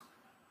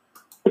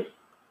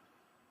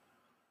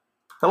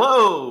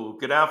Hello,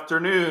 good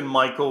afternoon.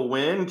 Michael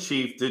Wynn,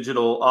 Chief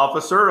Digital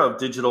Officer of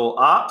Digital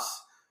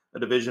Ops, a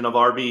division of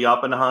RB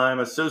Oppenheim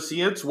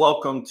Associates.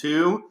 Welcome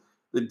to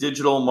the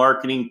Digital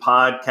Marketing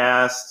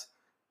Podcast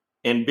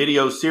and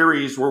video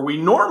series where we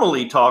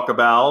normally talk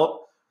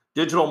about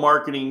digital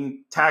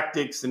marketing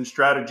tactics and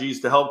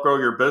strategies to help grow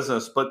your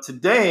business. But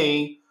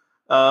today,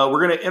 we're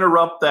going to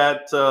interrupt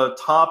that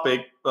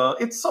topic.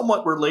 It's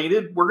somewhat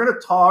related. We're going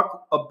to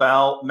talk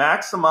about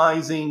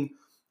maximizing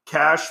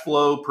cash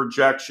flow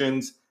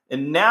projections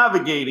and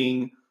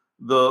navigating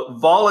the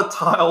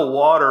volatile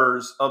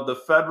waters of the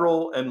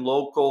federal and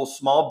local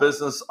small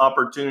business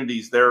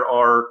opportunities. There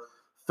are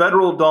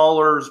federal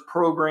dollars,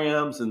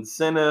 programs,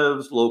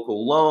 incentives,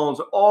 local loans,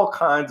 all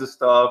kinds of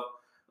stuff.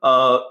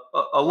 A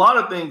lot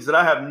of things that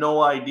I have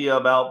no idea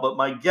about, but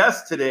my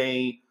guest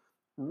today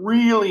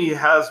really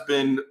has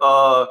been,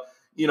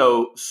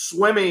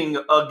 swimming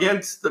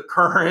against the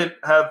current,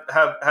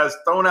 has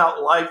thrown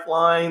out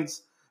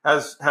lifelines,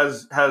 has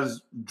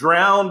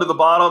drowned to the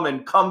bottom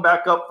and come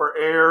back up for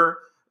air.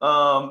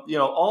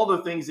 All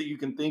the things that you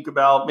can think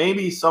about.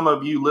 Maybe some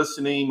of you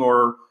listening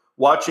or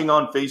watching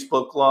on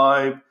Facebook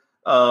Live,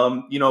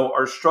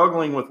 are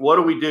struggling with what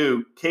do we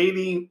do?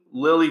 Katie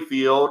Lilly from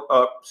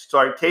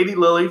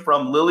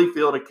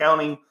Lilyfield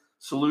Accounting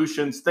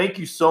Solutions. Thank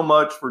you so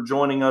much for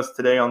joining us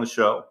today on the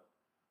show.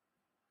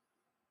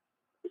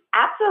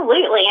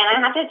 Absolutely. And I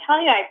have to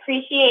tell you, I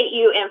appreciate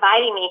you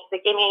inviting me because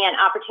it gave me an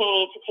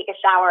opportunity to take a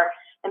shower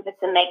and put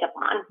some makeup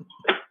on,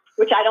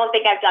 which I don't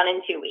think I've done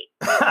in 2 weeks.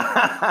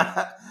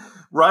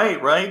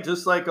 Right.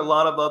 Just like a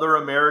lot of other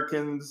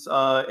Americans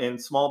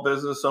and small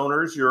business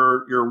owners,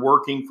 you're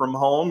working from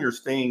home. You're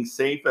staying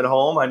safe at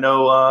home. I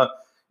know,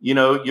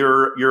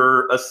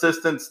 your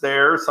assistants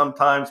there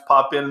sometimes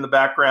pop in the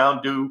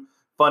background, do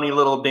funny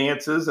little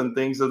dances and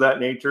things of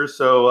that nature.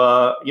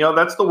 So,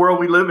 that's the world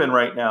we live in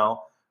right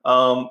now.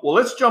 Well,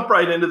 let's jump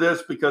right into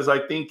this because I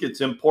think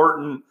it's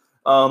important.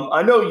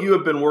 I know you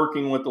have been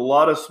working with a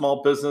lot of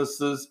small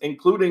businesses,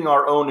 including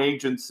our own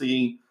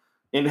agency,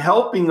 in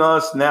helping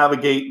us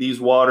navigate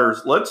these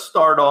waters. Let's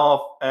start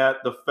off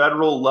at the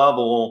federal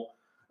level,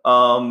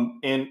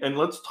 and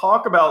let's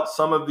talk about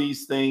some of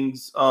these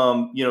things,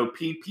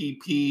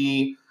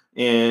 PPP,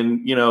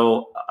 and,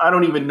 I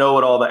don't even know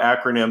what all the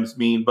acronyms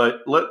mean,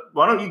 but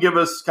why don't you give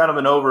us kind of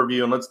an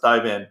overview and let's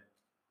dive in.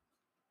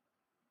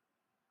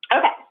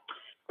 Okay.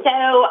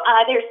 So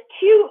there's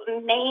two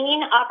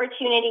main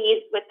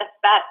opportunities with the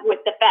feds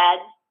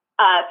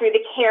through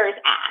the CARES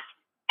Act.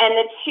 And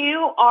the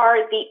two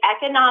are the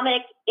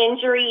Economic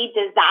Injury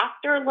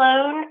Disaster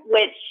Loan,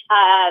 which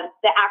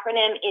the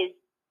acronym is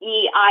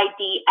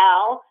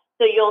EIDL.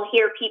 So you'll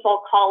hear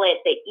people call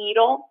it the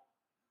EIDL.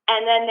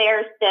 And then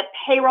there's the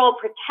Payroll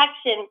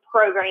Protection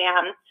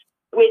Program,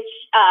 which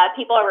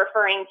people are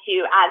referring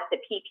to as the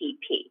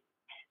PPP.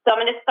 So I'm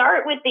going to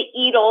start with the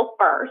EIDL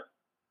first,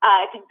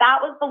 because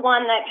that was the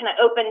one that kind of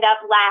opened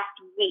up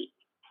last week.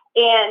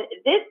 And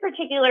this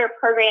particular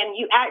program,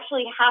 you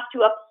actually have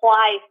to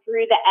apply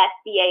through the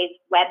SBA's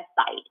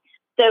website.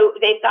 So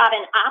they've got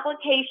an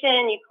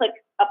application, you click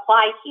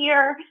apply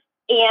here,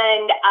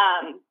 and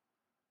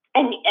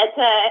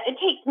it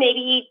takes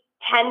maybe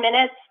 10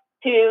 minutes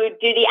to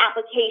do the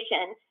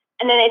application.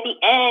 And then at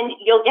the end,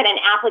 you'll get an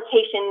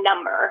application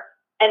number.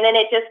 And then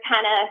it just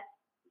kind of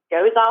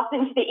goes off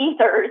into the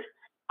ethers.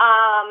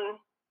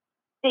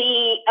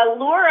 The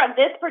allure of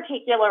this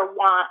particular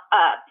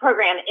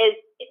program is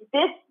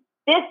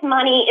this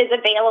money is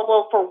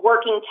available for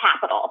working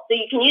capital. So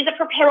you can use it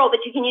for payroll,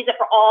 but you can use it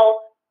for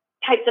all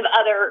types of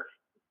other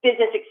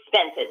business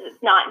expenses.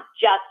 It's not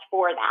just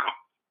for that.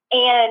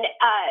 And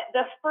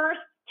the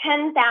first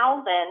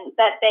 $10,000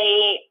 that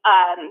they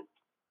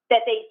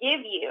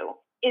give you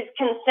is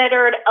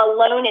considered a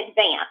loan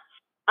advance.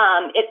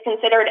 It's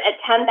considered a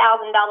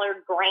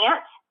 $10,000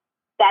 grant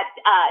that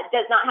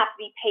does not have to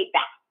be paid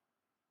back.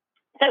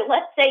 So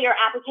let's say your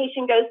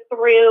application goes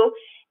through,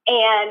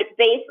 and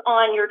based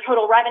on your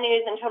total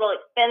revenues and total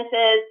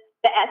expenses,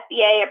 the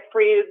SBA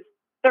approves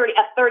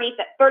a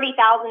 $30,000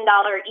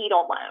 EIDL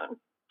loan.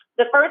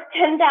 The first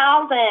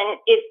 $10,000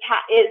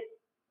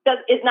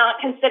 is not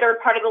considered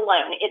part of the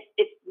loan.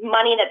 It's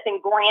money that's been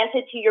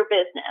granted to your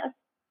business,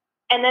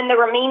 and then the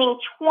remaining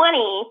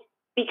 20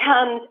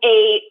 becomes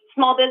a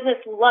small business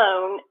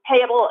loan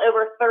payable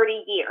over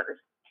 30 years,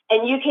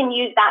 and you can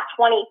use that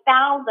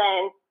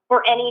 $20,000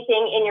 for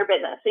anything in your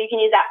business. So you can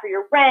use that for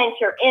your rent,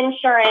 your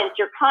insurance,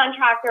 your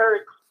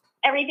contractors,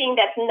 everything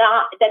that's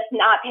not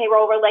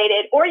payroll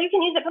related, or you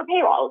can use it for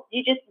payroll.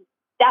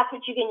 That's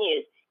what you can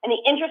use. And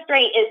the interest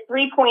rate is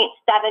 3.75%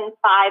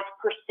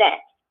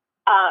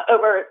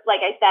 over,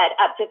 like I said,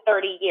 up to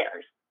 30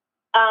 years.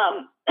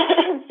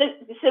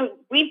 So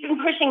we've been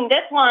pushing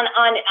this one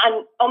on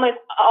almost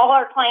all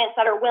our clients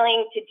that are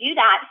willing to do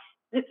that.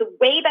 It's a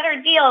way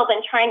better deal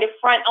than trying to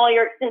front all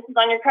your expenses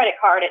on your credit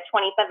card at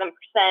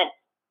 27%.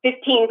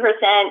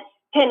 15%,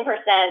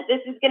 10%.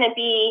 This is going to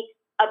be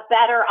a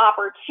better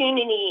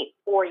opportunity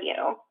for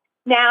you.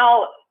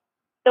 Now,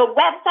 the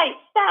website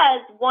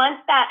says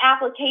once that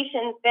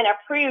application's been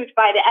approved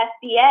by the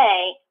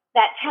SBA,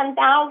 that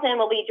 $10,000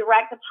 will be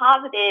direct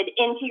deposited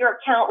into your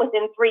account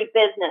within 3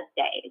 business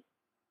days.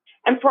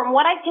 And from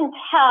what I can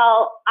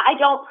tell, I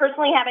don't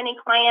personally have any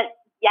clients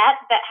yet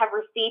that have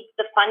received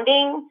the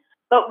funding,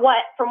 but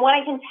from what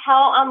I can tell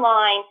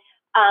online,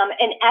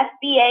 an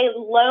SBA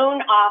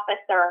loan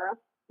officer,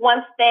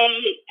 once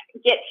they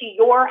get to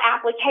your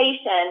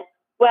application,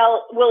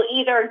 will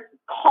either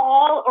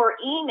call or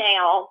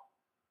email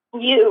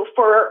you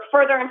for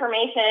further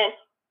information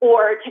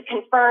or to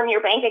confirm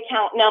your bank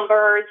account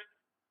numbers.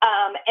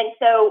 And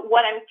so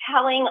what I'm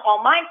telling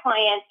all my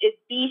clients is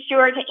be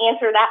sure to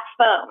answer that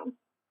phone.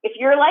 If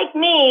you're like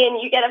me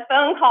and you get a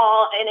phone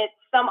call and it's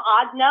some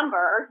odd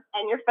number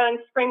and your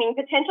phone's screaming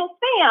potential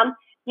spam,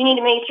 you need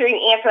to make sure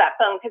you answer that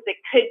phone because it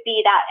could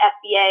be that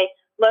SBA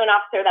loan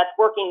officer that's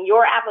working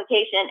your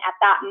application at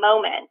that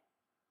moment.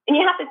 And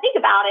you have to think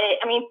about it.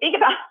 I mean, think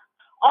about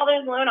all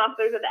those loan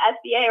officers at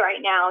the SBA right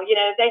now. You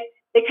know, they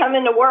come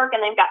into work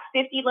and they've got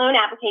 50 loan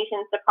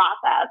applications to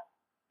process.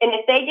 And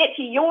if they get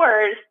to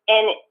yours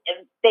and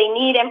they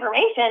need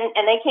information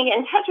and they can't get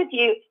in touch with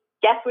you,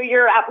 guess where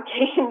your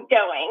application's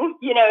going?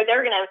 You know,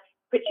 they're going to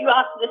put you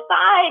off to the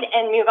side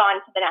and move on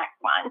to the next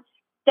one.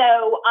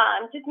 So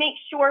just make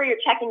sure you're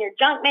checking your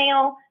junk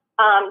mail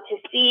to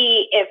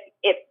see if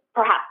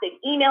perhaps they've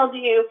emailed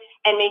you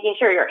and making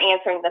sure you're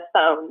answering the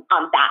phone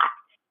back.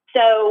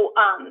 So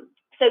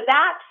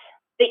that's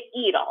the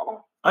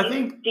EADL. I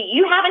think. Do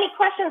you have any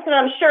questions? Because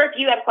I'm sure if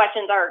you have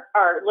questions,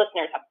 our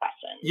listeners have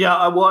questions.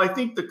 Yeah, well, I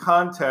think the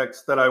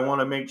context that I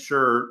want to make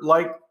sure,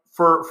 like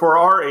for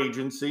our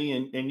agency,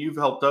 and you've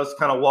helped us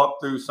kind of walk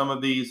through some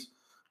of these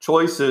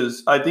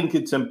choices, I think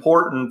it's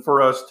important for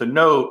us to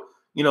note,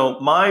 you know,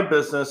 my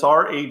business,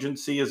 our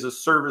agency is a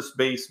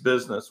service-based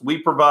business. We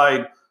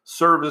provide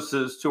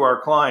services to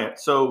our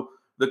clients. So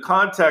the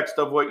context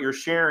of what you're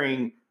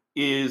sharing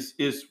is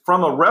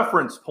from a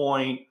reference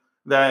point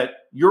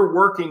that you're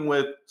working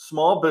with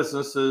small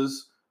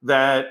businesses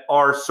that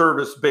are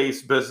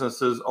service-based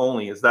businesses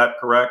only. Is that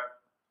correct?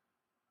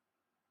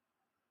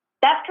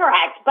 That's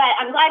correct. But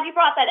I'm glad you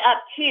brought that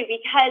up too,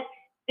 because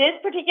the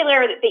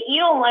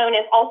EADL loan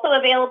is also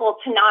available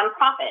to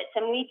nonprofits.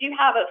 And we do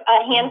have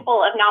a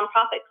handful of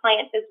nonprofit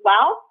clients as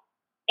well.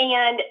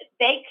 And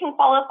they can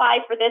qualify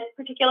for this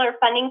particular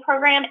funding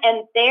program,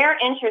 and their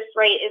interest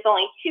rate is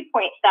only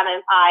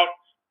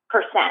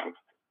 2.75%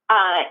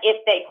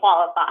 if they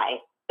qualify.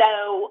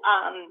 So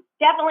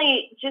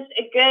definitely just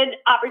a good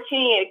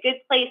opportunity, a good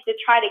place to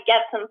try to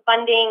get some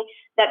funding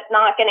that's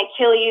not going to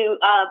kill you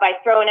by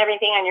throwing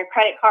everything on your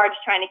credit cards,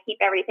 trying to keep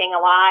everything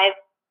alive.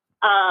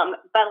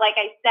 But like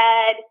I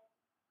said,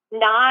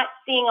 not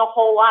seeing a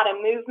whole lot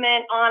of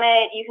movement on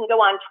it. You can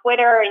go on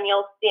Twitter and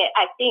you'll see it.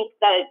 I think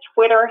the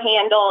Twitter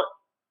handle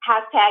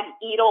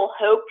 #EADL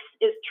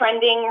is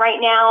trending right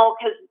now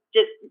because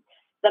just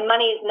the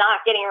money is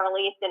not getting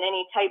released in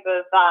any type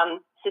of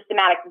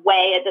systematic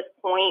way at this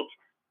point.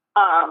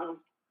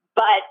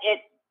 But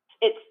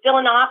it's still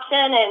an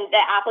option and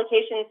the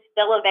application is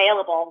still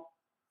available.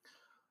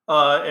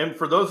 And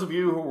for those of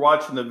you who are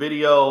watching the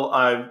video,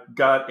 I've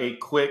got a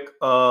quick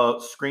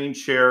screen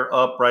share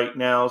up right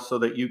now so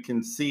that you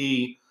can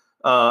see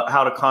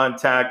how to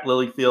contact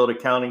Lilyfield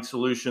Accounting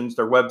Solutions,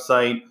 their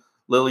website,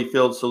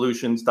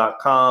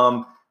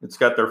 lilyfieldsolutions.com. It's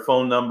got their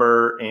phone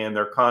number and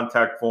their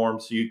contact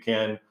form so you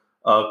can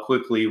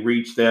quickly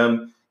reach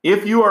them.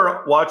 If you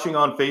are watching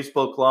on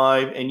Facebook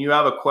Live and you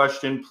have a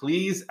question,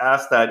 please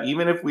ask that.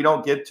 Even if we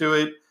don't get to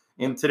it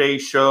in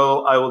today's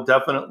show, I will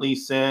definitely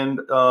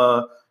send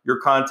your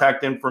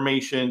contact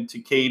information to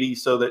Katie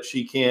so that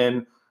she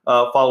can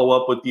follow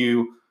up with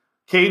you.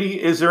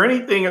 Katie, is there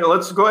anything,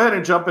 let's go ahead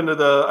and jump into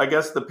the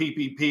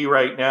PPP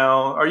right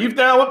now. Are you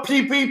down with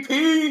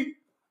PPP?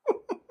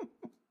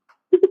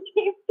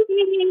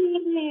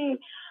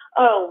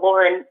 Oh,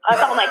 Lord.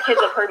 All my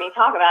kids have heard me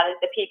talk about it,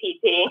 the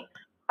PPP.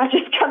 I'll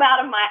come out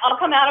of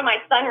my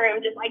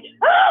sunroom just like,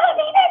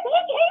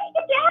 PPP,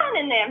 get down.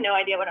 And they have no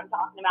idea what I'm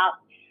talking about.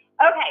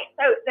 Okay,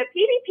 so the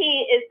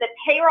PPP is the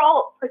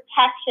Payroll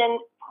Protection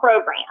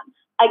Program.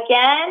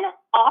 Again,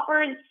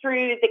 offered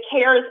through the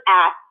CARES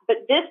Act,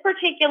 but this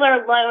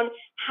particular loan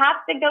has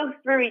to go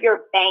through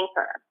your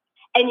banker.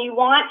 And you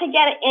want to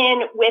get it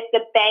in with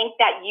the bank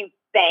that you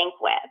bank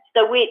with.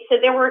 So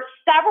there were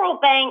several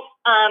banks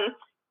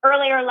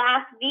earlier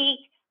last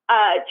week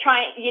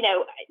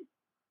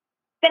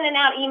sending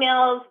out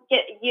emails,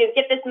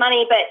 get this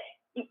money, but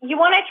you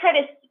want to try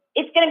to,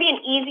 it's going to be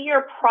an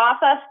easier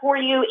process for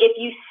you if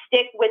you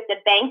stick with the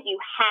bank you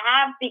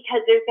have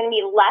because there's going to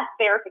be less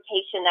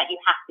verification that you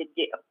have to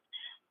do.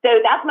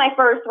 So that's my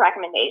first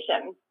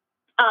recommendation.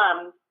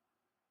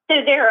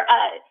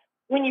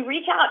 When you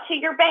reach out to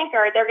your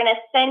banker, they're going to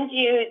send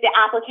you the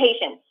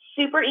application.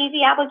 Super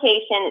easy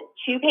application. It's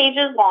 2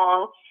 pages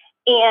long.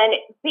 And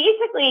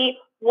basically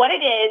what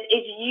it is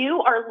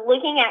you are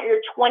looking at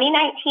your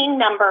 2019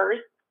 numbers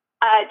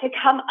to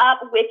come up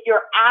with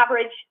your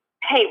average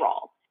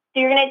payroll.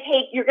 So you're going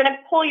to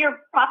pull your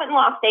profit and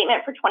loss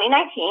statement for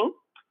 2019.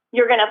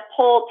 You're going to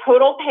pull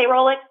total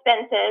payroll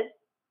expenses,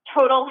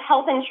 total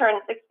health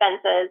insurance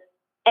expenses,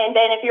 and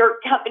then if your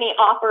company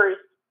offers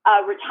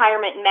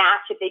retirement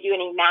match. If they do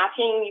any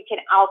matching, you can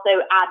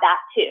also add that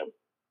too.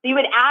 So you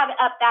would add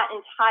up that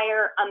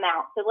entire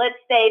amount. So let's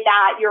say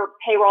that your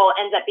payroll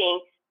ends up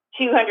being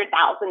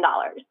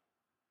 $200,000.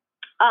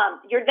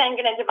 You're then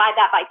going to divide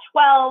that by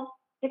 12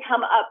 to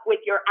come up with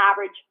your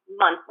average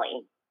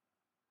monthly.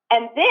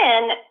 And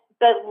then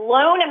the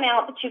loan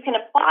amount that you can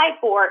apply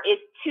for is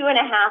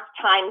 2.5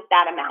 times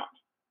that amount.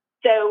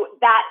 So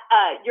that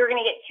you're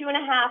going to get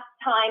 2.5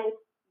 times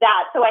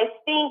that. So I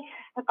think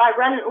if I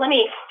run, let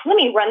me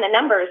run the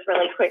numbers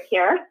really quick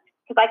here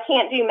because I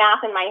can't do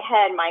math in my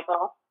head,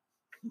 Michael.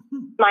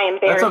 My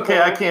embarrassing. That's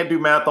okay. I can't do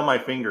math on my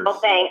fingers.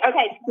 Thing.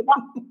 Okay.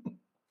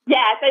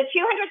 Yeah. So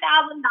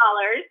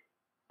 $200,000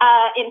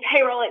 in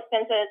payroll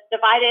expenses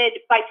divided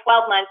by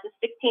 12 months is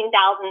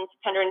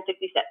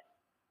 $16,666. So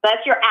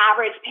that's your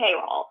average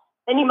payroll.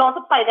 Then you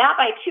multiply that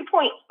by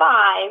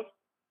 2.5.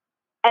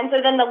 And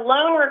so then the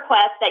loan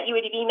request that you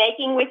would be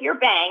making with your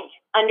bank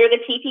under the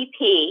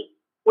PPP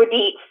would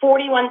be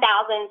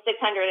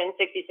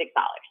 $41,666.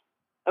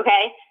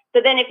 Okay. So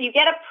then if you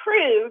get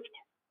approved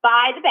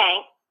by the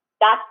bank,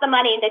 that's the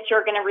money that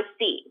you're going to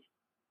receive.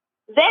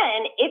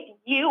 Then if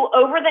you,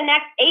 over the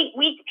next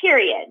 8-week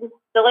period,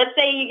 so let's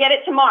say you get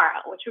it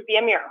tomorrow, which would be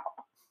a miracle.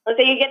 Let's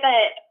say you get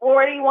the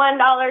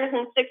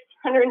 $41,667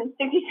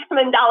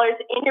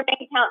 in your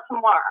bank account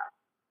tomorrow.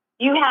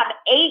 You have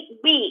 8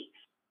 weeks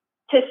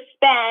to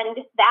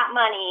spend that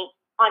money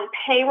on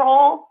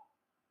payroll,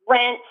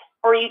 rent,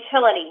 or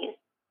utilities.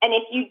 And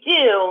if you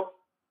do,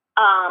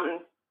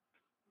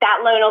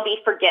 that loan will be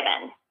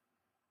forgiven.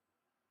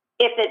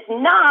 If it's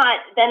not,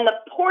 then the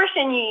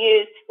portion you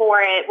used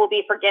for it will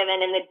be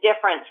forgiven and the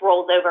difference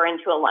rolls over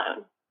into a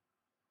loan.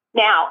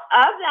 Now,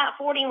 of that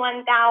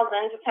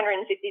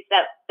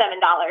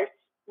 $41,667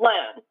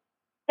 loan,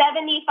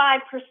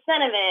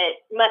 75% of it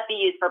must be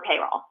used for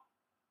payroll.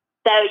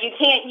 So you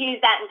can't use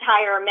that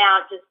entire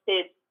amount just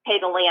to pay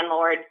the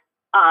landlord.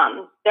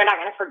 They're not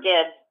going to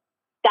forgive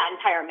that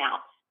entire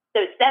amount.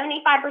 So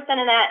 75%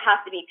 of that has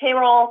to be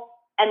payroll,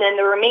 and then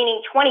the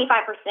remaining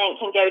 25%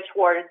 can go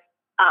towards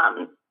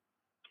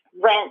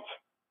rent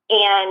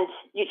and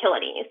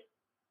utilities.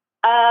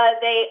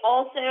 They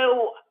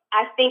also,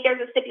 I think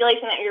there's a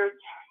stipulation that you're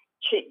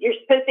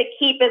supposed to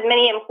keep as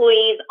many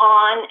employees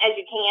on as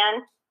you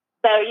can.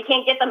 So you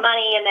can't get the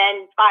money and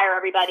then fire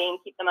everybody and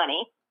keep the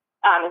money.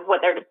 Is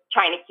what they're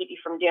trying to keep you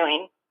from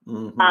doing.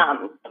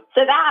 Mm-hmm.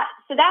 So that's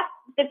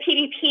the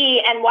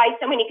PPP and why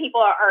so many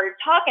people are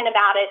talking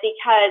about it,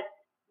 because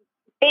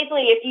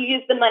basically if you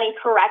use the money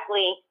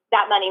correctly,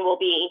 that money will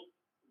be,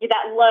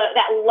 that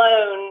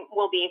loan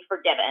will be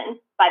forgiven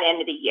by the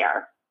end of the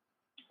year.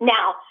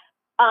 Now,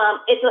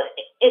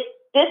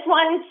 this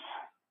one's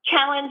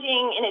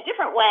challenging in a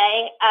different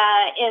way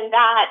in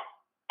that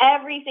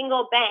every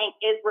single bank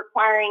is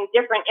requiring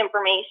different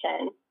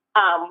information.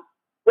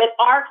 With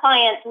our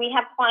clients, we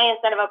have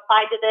clients that have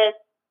applied to this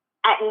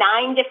at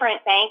 9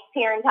 different banks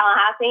here in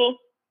Tallahassee,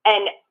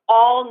 and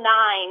all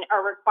 9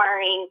 are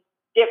requiring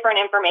different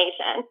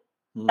information.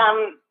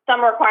 Mm.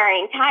 Some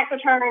requiring tax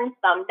returns,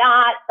 some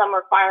not, some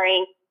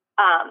requiring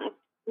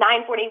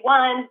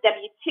 941s,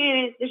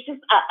 W-2s. There's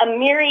just a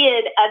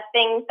myriad of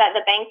things that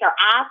the banks are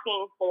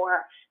asking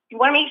for. You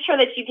want to make sure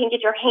that you can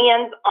get your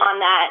hands on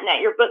that and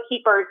that your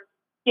bookkeeper's,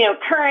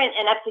 current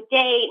and up to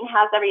date and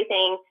has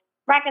everything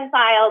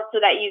reconciled so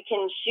that you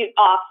can shoot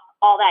off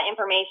all that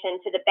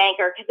information to the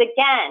banker. Because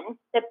again,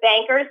 the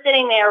banker is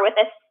sitting there with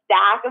a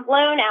stack of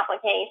loan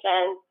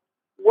applications,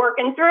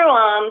 working through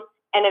them.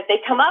 And if they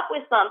come up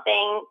with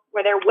something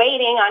where they're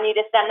waiting on you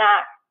to send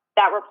that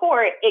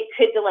report, it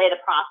could delay the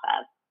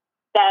process.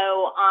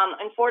 So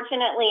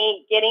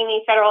unfortunately, getting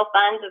these federal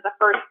funds is a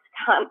first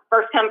come,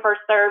 first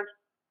served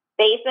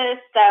basis.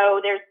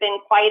 So there's been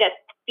quite a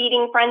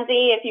feeding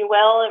frenzy, if you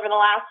will, over the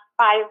last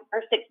 5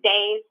 or 6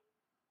 days.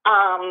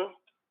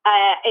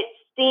 It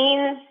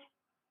seems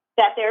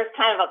that there's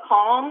kind of a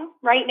calm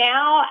right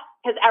now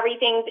because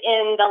everything's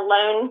in the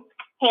loan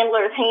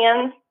handler's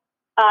hands.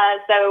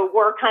 So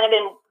we're kind of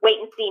in wait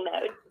and see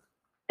mode.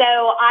 So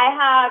I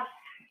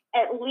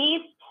have at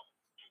least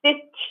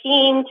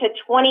 15 to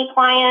 20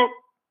 clients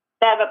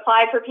that have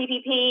applied for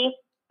PPP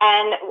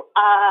and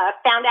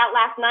found out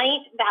last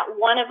night that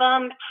one of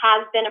them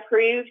has been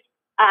approved,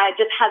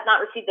 just has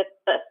not received the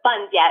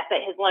funds yet,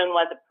 but his loan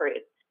was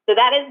approved. So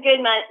that is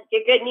good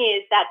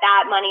news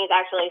that money is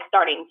actually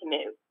starting to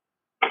move.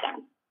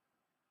 So,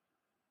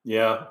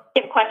 yeah.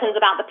 You have questions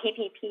about the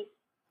PPP?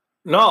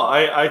 No,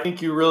 I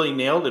think you really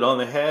nailed it on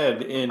the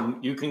head.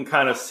 And you can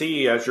kind of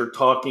see as you're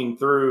talking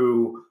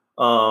through,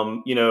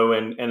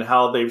 and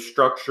how they've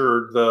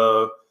structured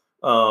the,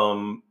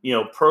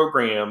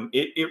 program.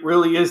 It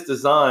really is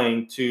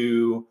designed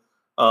to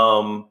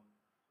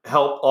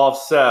help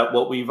offset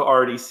what we've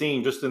already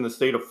seen just in the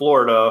state of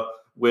Florida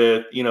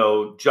with,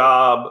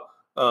 job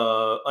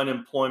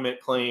unemployment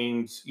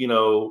claims,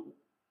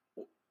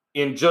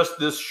 in just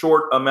this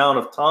short amount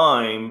of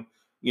time,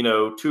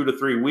 2 to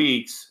 3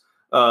 weeks.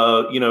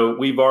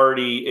 We've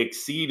already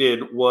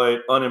exceeded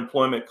what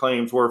unemployment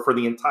claims were for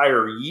the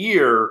entire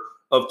year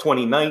of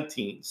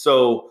 2019.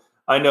 So,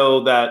 I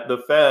know that the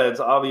feds,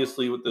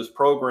 obviously, with this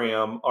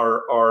program,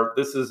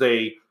 this is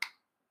a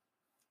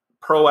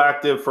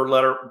proactive,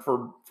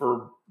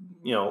 for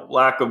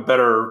lack of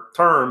better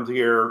terms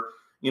here,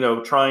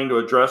 trying to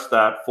address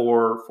that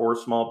for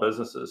small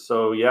businesses.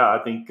 So yeah, I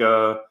think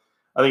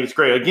it's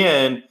great.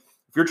 Again,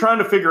 if you're trying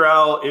to figure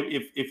out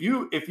if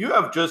you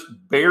have just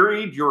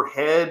buried your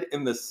head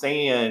in the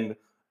sand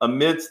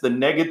amidst the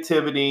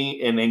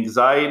negativity and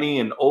anxiety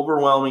and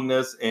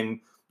overwhelmingness, and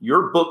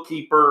your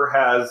bookkeeper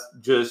has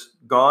just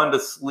gone to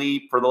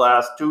sleep for the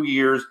last 2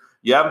 years,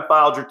 you haven't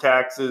filed your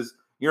taxes,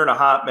 you're in a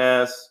hot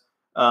mess.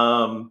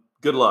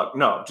 Good luck.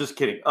 No, just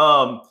kidding.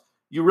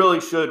 You really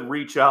should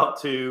reach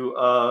out to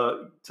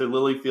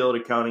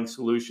Lilyfield Accounting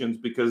Solutions,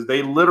 because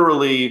they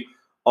literally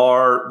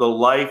are the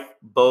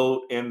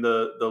lifeboat and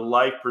the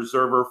life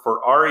preserver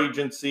for our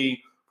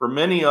agency, for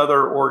many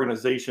other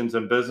organizations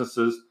and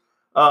businesses.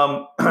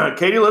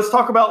 Katie, let's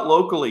talk about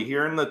locally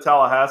here in the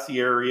Tallahassee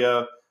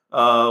area.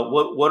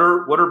 What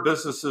are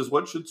businesses?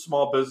 What should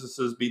small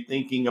businesses be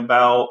thinking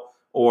about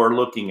or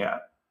looking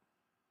at?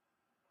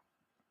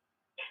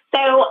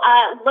 So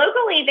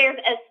locally, there's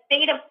a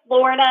state of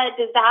Florida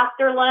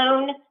disaster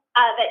loan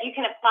that you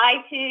can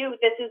apply to.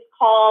 This is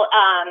called,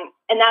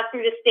 and that's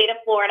through the state of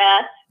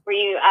Florida, where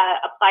you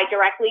apply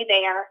directly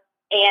there.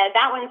 And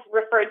that one's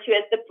referred to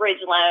as the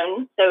bridge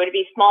loan. So it'd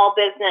be small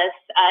business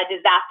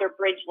disaster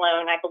bridge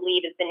loan, I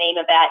believe is the name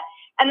of that.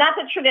 And that's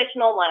a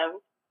traditional loan,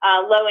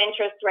 low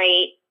interest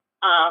rate.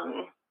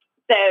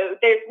 So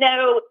there's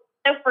no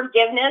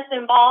forgiveness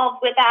involved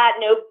with that,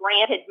 no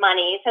granted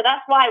money. So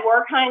that's why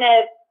we're kind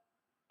of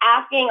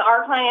asking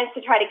our clients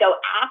to try to go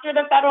after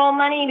the federal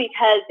money,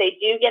 because they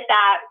do get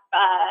that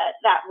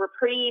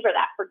reprieve or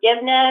that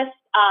forgiveness.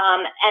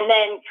 And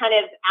then kind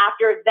of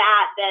after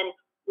that, then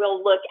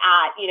we'll look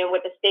at,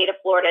 what the state of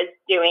Florida is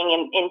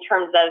doing in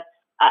terms of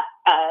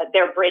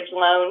their bridge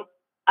loan.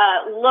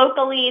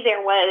 Locally,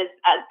 there was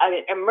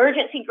an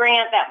emergency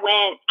grant that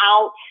went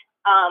out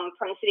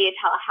from the city of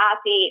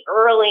Tallahassee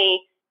early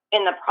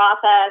in the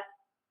process.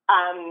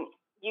 The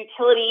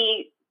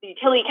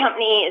utility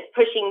company is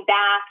pushing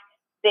back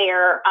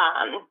their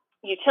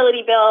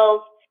utility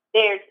bills.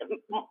 There's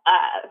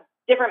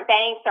different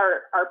banks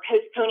are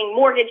postponing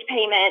mortgage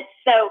payments.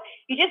 So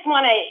you just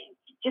want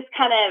to just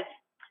kind of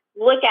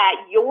look at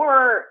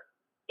your,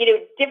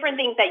 different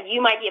things that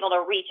you might be able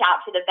to reach out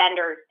to the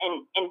vendors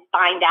and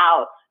find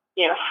out,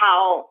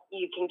 how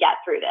you can get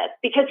through this.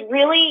 Because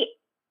really,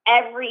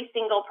 every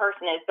single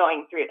person is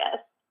going through this.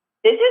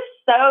 This is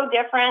so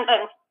different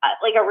than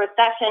like a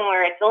recession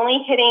where it's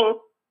only hitting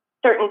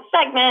certain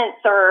segments,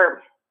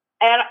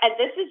 and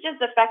this is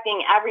just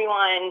affecting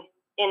everyone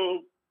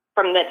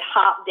from the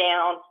top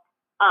down.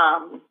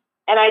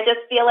 And I just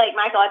feel like,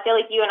 Michael,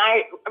 you and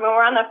I mean,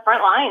 we're on the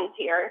front lines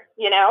here,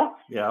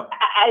 Yeah.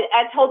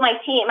 I told my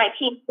team,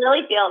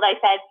 Lilyfield, I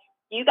said,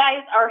 you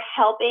guys are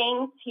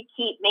helping to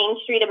keep Main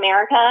Street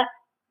America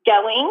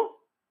going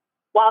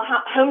while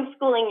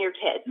homeschooling your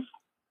kids.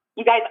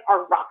 You guys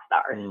are rock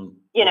stars,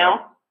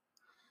 know?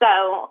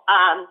 So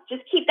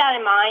just keep that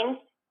in mind,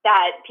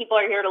 that people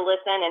are here to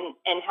listen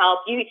and help.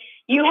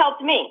 You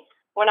helped me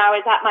when I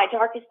was at my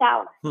darkest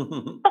hour.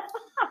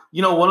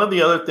 One of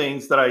the other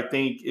things that I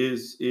think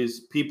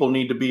is people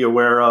need to be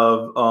aware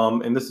of,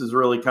 and this is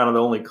really kind of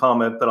the only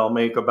comment that I'll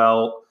make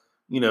about,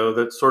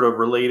 that's sort of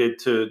related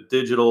to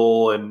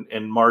digital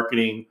and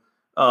marketing.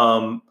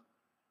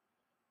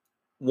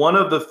 One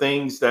of the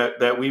things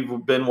that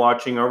we've been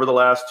watching over the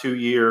last 2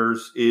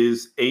 years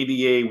is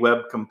ADA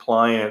web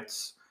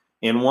compliance.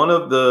 And one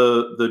of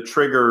the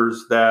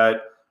triggers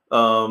that,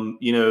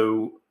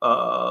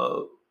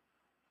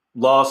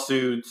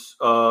 lawsuits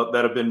that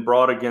have been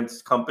brought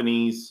against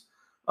companies,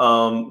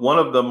 one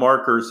of the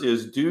markers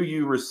is, do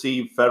you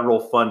receive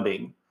federal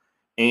funding?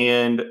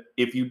 And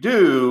if you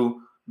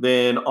do,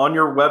 then on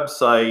your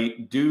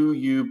website, do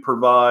you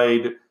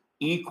provide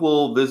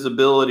equal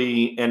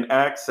visibility and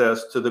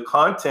access to the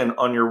content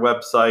on your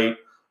website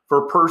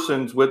for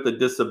persons with a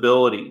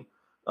disability?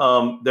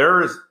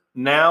 There is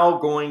now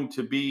going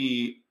to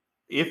be,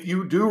 if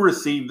you do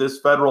receive this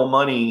federal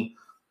money,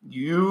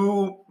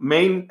 you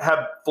may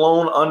have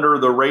flown under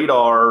the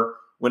radar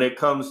when it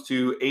comes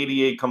to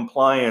ADA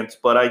compliance.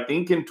 But I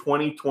think in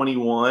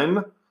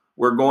 2021,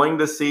 we're going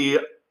to see,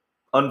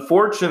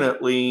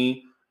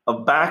 unfortunately, a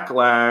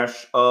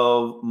backlash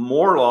of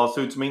more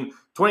lawsuits. I mean,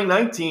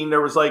 2019,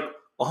 there was like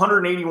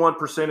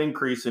 181%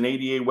 increase in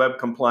ADA web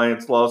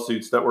compliance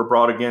lawsuits that were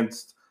brought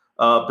against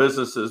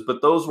businesses.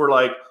 But those were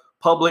like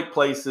public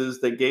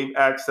places that gave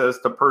access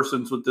to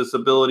persons with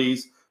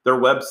disabilities. Their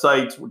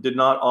websites did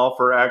not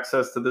offer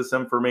access to this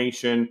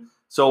information.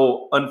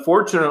 So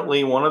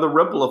unfortunately, one of the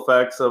ripple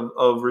effects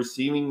of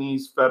receiving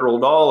these federal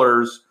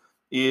dollars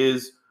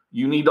is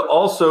you need to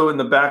also, in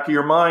the back of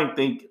your mind,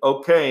 think,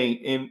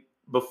 okay,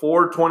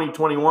 before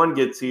 2021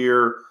 gets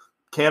here,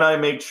 can I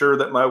make sure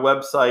that my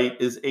website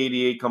is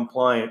ADA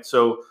compliant?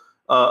 So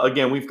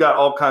again, we've got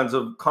all kinds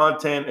of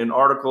content and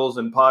articles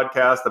and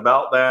podcasts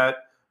about that.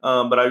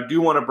 But I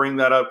do want to bring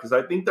that up because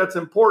I think that's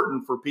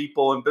important for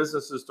people and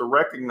businesses to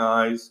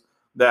recognize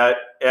that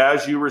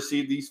as you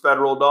receive these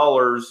federal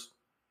dollars,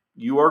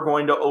 you are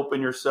going to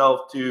open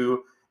yourself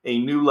to a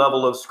new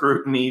level of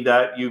scrutiny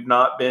that you've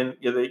not been,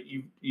 that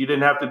you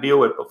didn't have to deal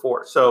with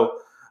before. So,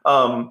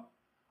 all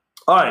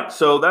right,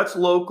 so that's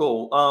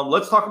local.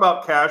 Let's talk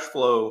about cash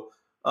flow.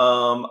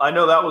 I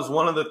know that was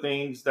one of the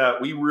things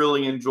that we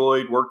really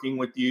enjoyed working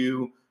with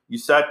you. You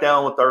sat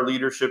down with our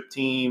leadership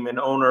team and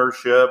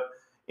ownership,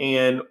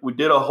 and we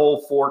did a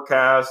whole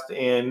forecast.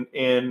 And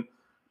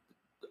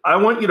I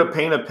want you to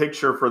paint a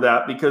picture for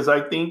that, because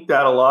I think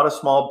that a lot of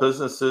small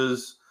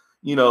businesses,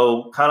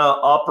 kind of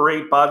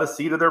operate by the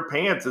seat of their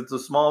pants. It's a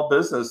small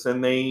business,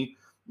 and they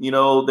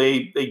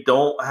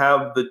don't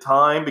have the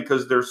time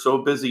because they're so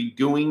busy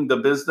doing the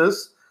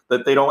business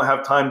that they don't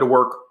have time to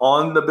work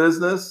on the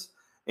business.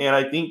 And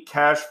I think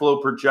cash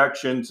flow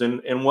projections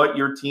and what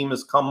your team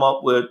has come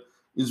up with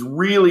is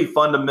really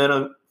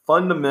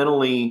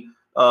fundamentally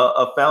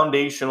a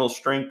foundational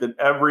strength that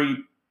every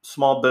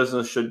small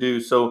business should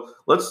do. So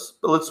let's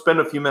spend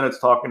a few minutes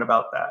talking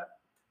about that.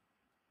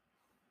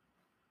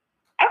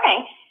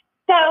 Okay.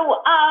 So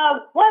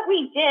what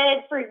we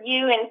did for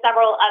you and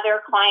several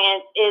other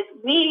clients is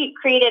we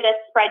created a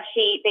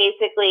spreadsheet,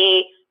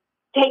 basically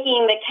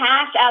taking the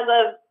cash as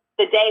of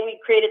the day we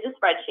created the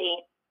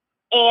spreadsheet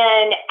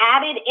and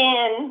added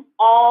in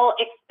all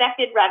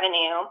expected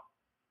revenue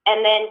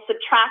and then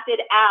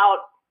subtracted out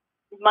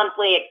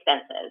monthly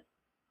expenses.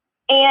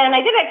 And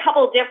I did it a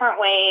couple different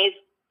ways.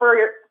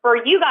 For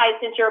you guys,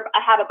 since you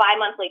have a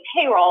bi-monthly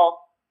payroll,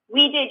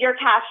 we did your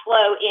cash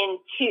flow in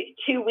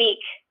 2-week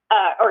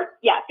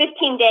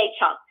 15-day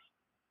chunks.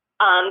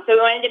 So we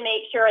wanted to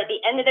make sure at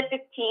the end of the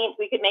 15th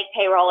we could make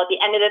payroll. At the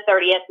end of the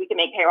 30th we could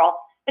make payroll.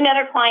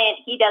 Another client,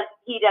 he does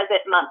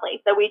it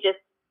monthly. So we just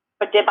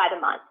did by the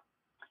month.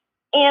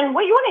 And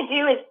what you want to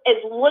do is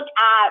look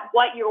at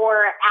what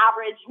your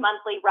average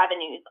monthly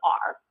revenues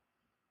are.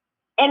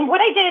 And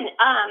what I did,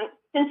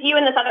 since you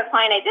and this other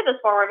client I did this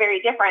for were very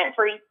different,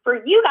 for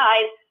you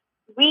guys,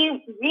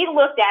 we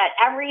looked at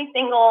every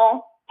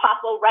single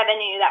possible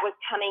revenue that was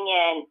coming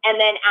in and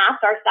then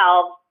asked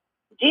ourselves,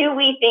 do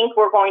we think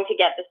we're going to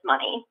get this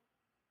money?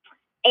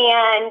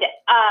 And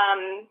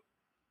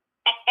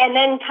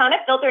then kind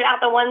of filtered out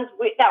the ones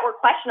that were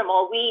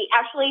questionable. We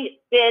actually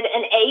did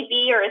an A,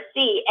 B, or a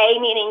C. A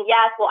meaning,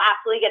 yes, we'll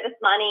absolutely get this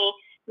money.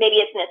 Maybe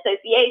it's an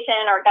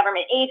association or a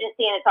government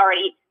agency and it's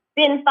already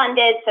been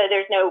funded, so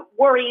there's no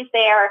worries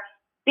there.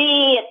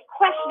 B, it's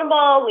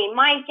questionable, we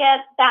might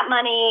get that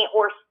money.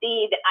 Or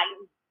C,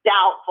 I'm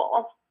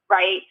doubtful,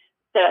 right?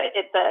 So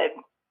it's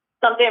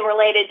something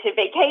related to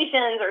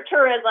vacations or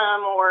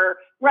tourism or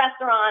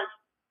restaurants,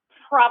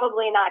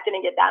 probably not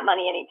going to get that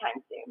money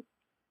anytime soon.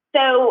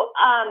 So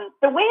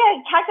the way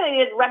I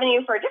calculated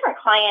revenue for a different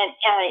client,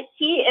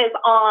 he is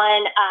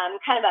on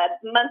kind of a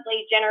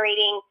monthly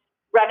generating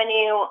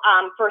revenue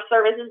for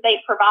services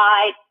they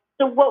provide.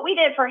 So what we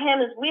did for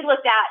him is we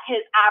looked at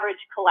his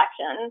average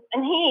collections,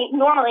 and he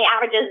normally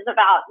averages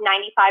about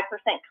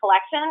 95%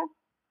 collection.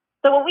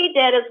 So what we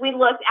did is we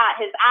looked at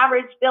his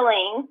average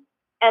billing,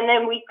 and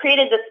then we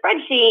created the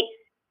spreadsheet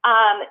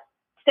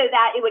so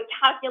that it would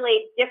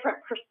calculate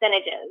different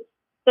percentages.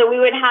 So we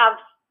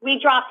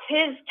dropped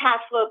his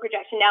cash flow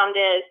projection down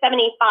to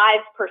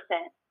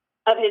 75%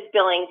 of his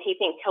billings he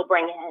thinks he'll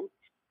bring in.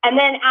 And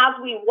then as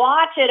we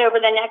watch it over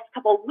the next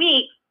couple of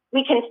weeks,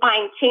 we can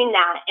fine tune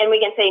that and we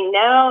can say,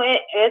 no,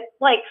 it's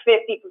like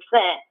 50%.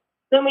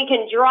 Then we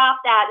can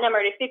drop that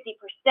number to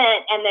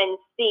 50% and then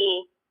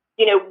see,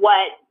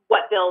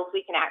 what bills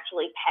we can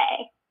actually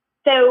pay.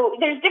 So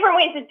there's different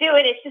ways to do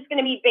it. It's just going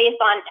to be based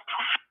on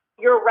how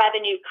your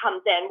revenue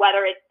comes in,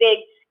 whether it's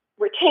big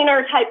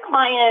retainer type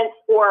clients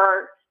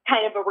or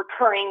kind of a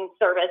recurring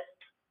service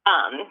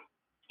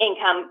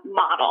income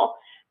model.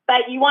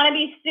 But you want to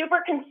be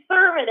super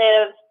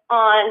conservative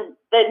on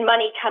the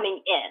money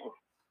coming in.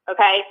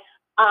 Okay.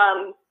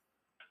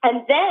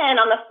 And then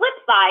on the flip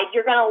side,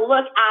 you're going to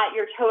look at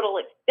your total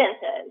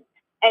expenses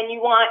and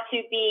you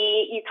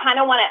kind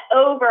of want to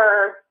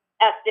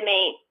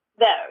overestimate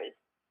those.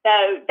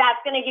 So that's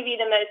going to give you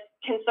the most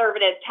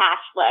conservative cash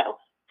flow,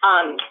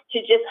 to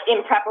just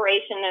in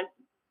preparation of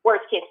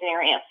worst case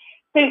scenario.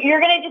 So you're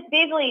going to just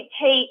basically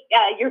take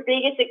your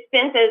biggest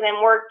expenses and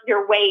work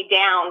your way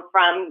down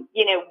from,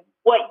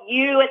 what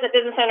you as a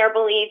business owner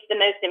believes the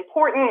most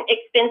important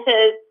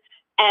expenses,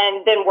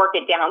 and then work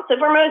it down. So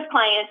for most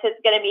clients,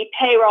 it's going to be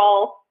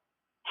payroll,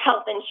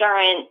 health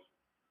insurance,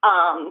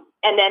 and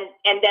then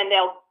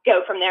they'll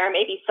go from there.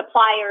 Maybe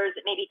suppliers,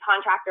 maybe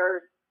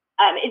contractors.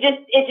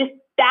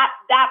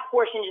 That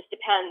portion just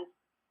depends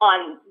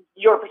on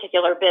your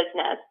particular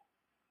business.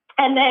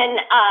 And then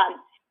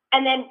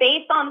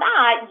based on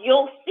that,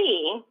 you'll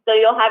see. So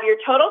you'll have your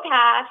total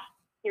cash,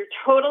 your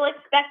total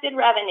expected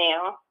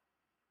revenue,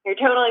 your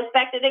total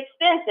expected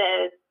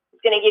expenses.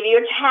 It's going to give you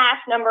a cash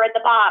number at the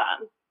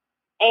bottom.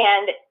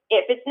 And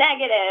if it's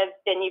negative,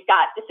 then you've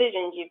got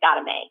decisions you've got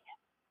to make.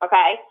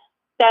 Okay.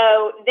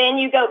 So then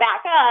you go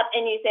back up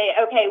and you say,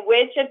 okay,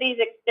 which of these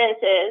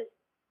expenses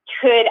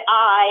could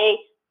I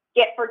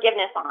get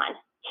forgiveness on?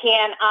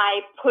 Can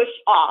I push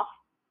off?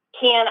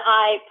 Can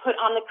I put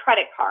on the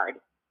credit card?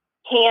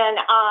 Can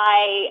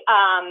I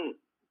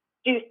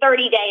do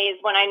 30 days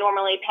when I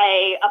normally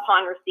pay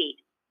upon receipt?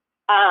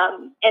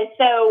 And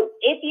so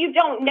if you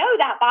don't know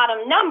that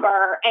bottom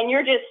number and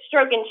you're just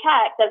stroking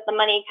checks as the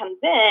money comes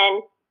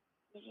in,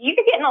 you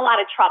could get in a lot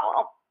of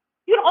trouble.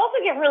 You could also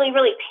get really,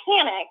 really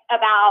panicked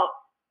about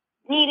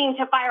needing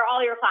to fire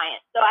all your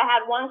clients. So I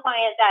had one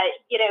client that,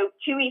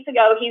 2 weeks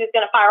ago, he was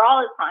going to fire all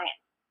his clients.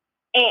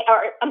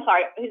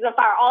 He's going to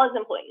fire all his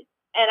employees.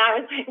 And I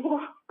was like,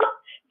 well,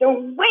 they're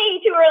way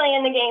too early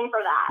in the game for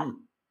that.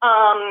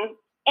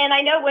 And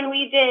I know when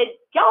we did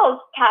y'all's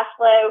cash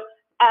flow,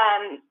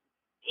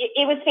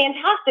 it was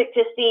fantastic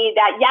to see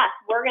that, yes,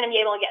 we're going to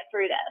be able to get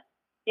through this.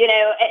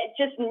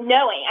 Just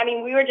knowing,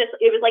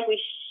 it was like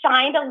we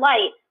shined a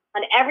light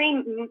on every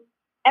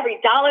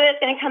dollar that's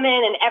going to come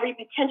in and every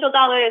potential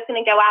dollar that's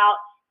going to go out.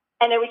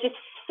 And it was just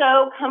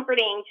so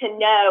comforting to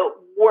know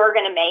we're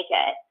going to make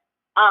it.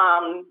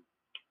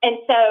 And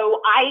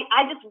so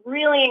I just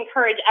really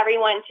encourage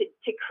everyone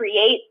to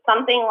create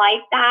something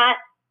like that.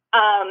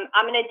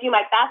 I'm going to do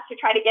my best to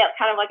try to get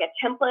kind of like a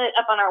template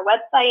up on our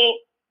website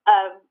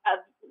of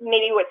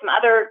maybe what some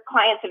other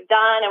clients have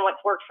done and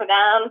what's worked for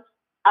them.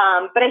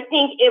 But I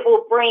think it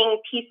will bring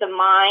peace of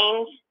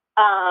mind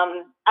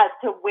as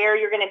to where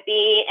you're going to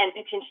be and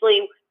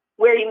potentially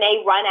where you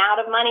may run out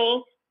of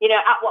money.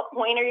 At what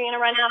point are you going to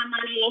run out of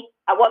money?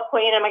 At what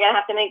point am I going to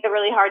have to make the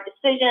really hard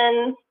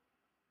decisions?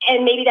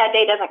 And maybe that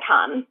day doesn't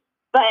come.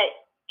 But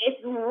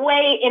it's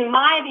in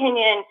my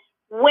opinion,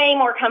 way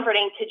more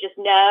comforting to just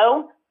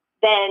know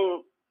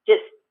than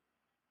just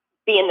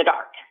be in the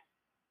dark.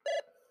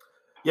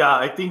 Yeah,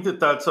 I think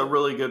that's a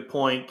really good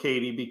point,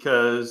 Katie,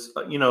 because,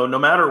 no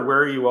matter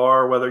where you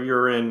are, whether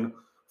you're in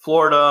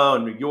Florida or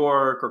New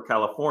York or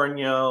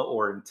California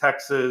or in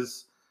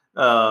Texas,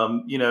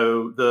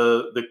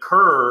 the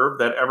curve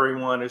that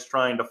everyone is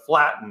trying to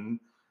flatten,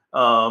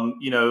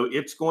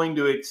 it's going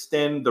to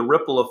extend the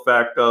ripple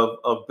effect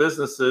of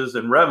businesses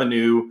and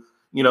revenue,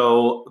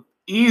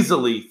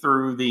 easily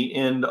through the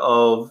end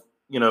of,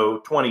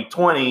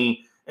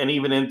 2020 and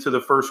even into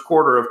the first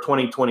quarter of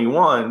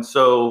 2021.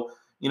 So,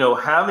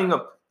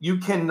 you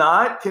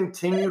cannot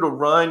continue to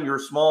run your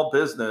small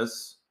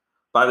business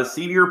by the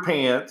seat of your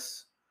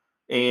pants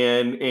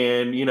and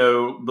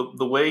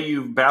the way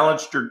you've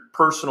balanced your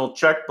personal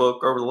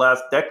checkbook over the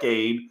last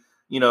decade.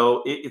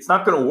 It's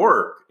not going to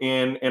work.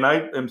 And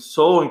I am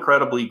so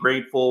incredibly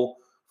grateful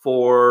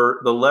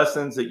for the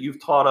lessons that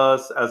you've taught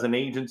us as an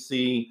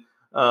agency,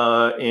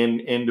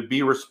 and to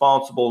be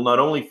responsible not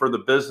only for the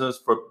business,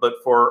 but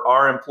for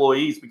our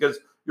employees, because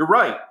you're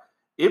right.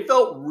 It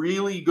felt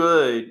really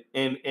good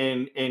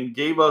and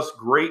gave us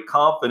great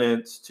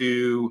confidence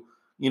to,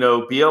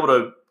 be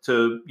able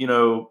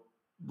to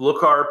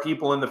look our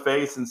people in the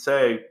face and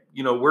say,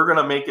 we're going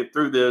to make it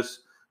through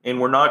this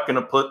and we're not going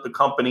to put the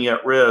company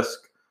at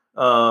risk.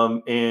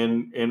 And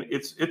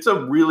it's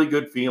a really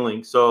good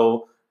feeling.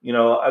 So,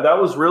 that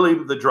was really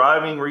the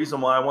driving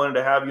reason why I wanted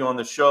to have you on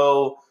the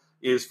show,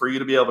 is for you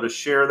to be able to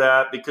share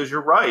that, because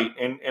you're right.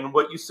 And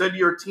what you said to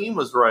your team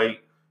was right.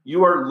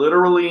 You are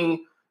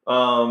literally,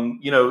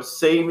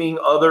 saving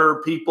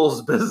other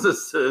people's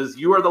businesses.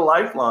 You are the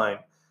lifeline.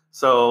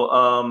 So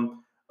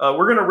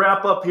we're going to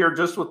wrap up here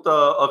just with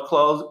a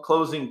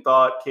closing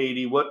thought,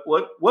 Katie. What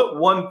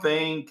one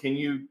thing can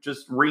you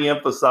just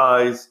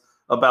reemphasize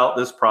about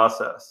this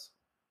process?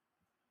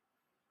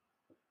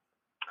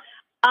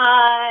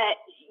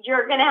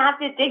 You're going to have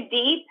to dig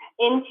deep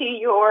into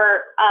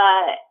your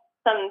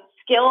some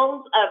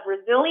skills of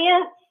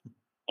resilience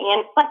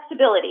and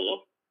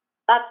flexibility.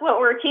 That's what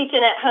we're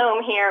teaching at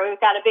home here. We've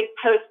got a big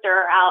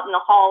poster out in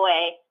the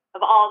hallway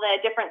of all the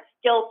different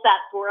skill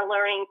sets we're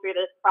learning through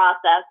this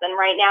process. And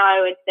right now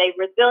I would say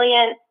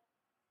resilience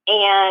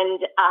and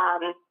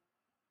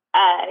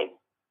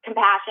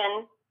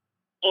compassion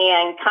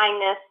and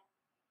kindness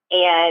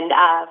and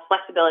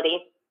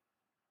flexibility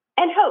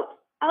and hope.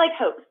 I like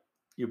hope.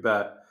 You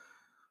bet.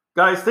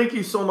 Guys, thank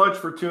you so much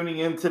for tuning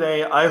in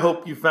today. I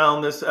hope you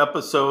found this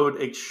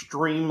episode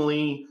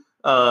extremely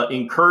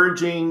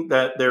encouraging,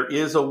 that there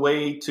is a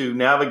way to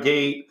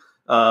navigate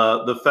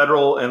the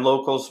federal and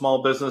local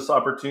small business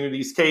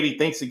opportunities. Katie,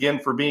 thanks again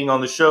for being on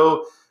the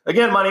show.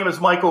 Again, my name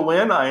is Michael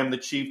Wynn. I am the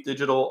Chief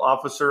Digital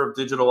Officer of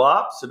Digital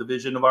Ops, a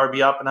division of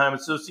RB Oppenheim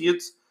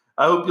Associates.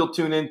 I hope you'll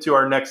tune in to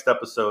our next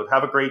episode.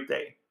 Have a great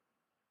day.